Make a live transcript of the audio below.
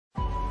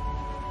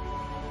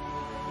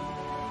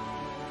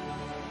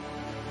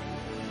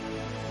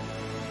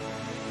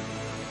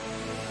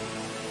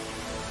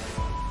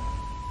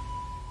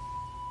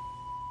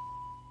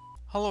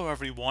Hello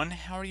everyone,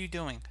 how are you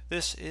doing?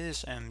 This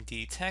is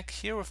MD Tech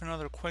here with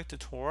another quick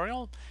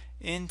tutorial.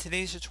 In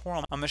today's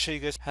tutorial, I'm going to show you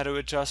guys how to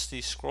adjust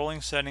the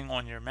scrolling setting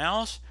on your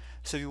mouse.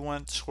 So if you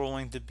want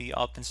scrolling to be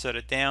up instead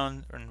of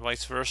down, and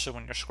vice versa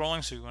when you're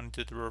scrolling, so you want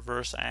to do the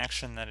reverse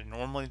action that it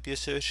normally be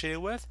associated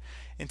with.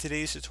 In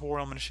today's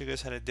tutorial, I'm going to show you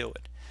guys how to do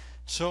it.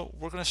 So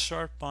we're going to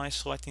start by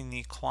selecting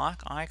the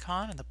clock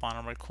icon in the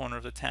bottom right corner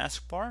of the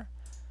taskbar,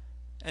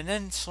 and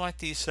then select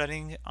the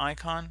setting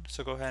icon.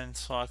 So go ahead and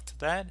select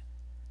that.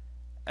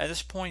 At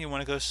this point, you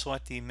want to go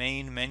select the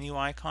main menu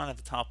icon at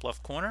the top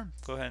left corner.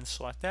 Go ahead and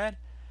select that.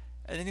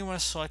 And then you want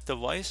to select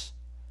device.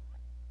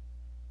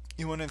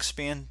 You want to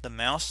expand the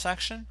mouse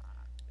section.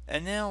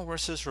 And now where it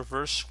says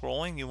reverse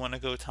scrolling, you want to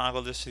go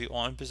toggle this to the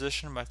on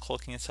position by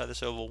clicking inside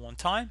this oval one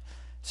time.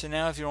 So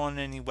now if you're on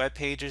any web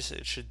pages,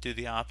 it should do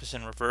the opposite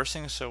in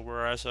reversing. So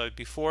whereas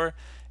before,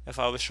 if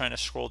I was trying to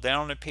scroll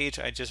down on a page,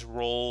 I just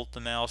roll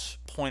the mouse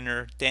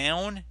pointer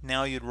down.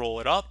 Now you'd roll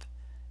it up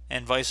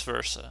and vice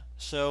versa.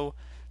 So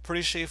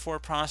pretty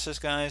straightforward process,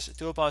 guys. I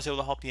do hope I was able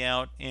to help you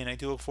out, and I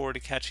do look forward to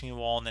catching you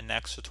all in the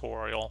next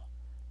tutorial.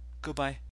 Goodbye.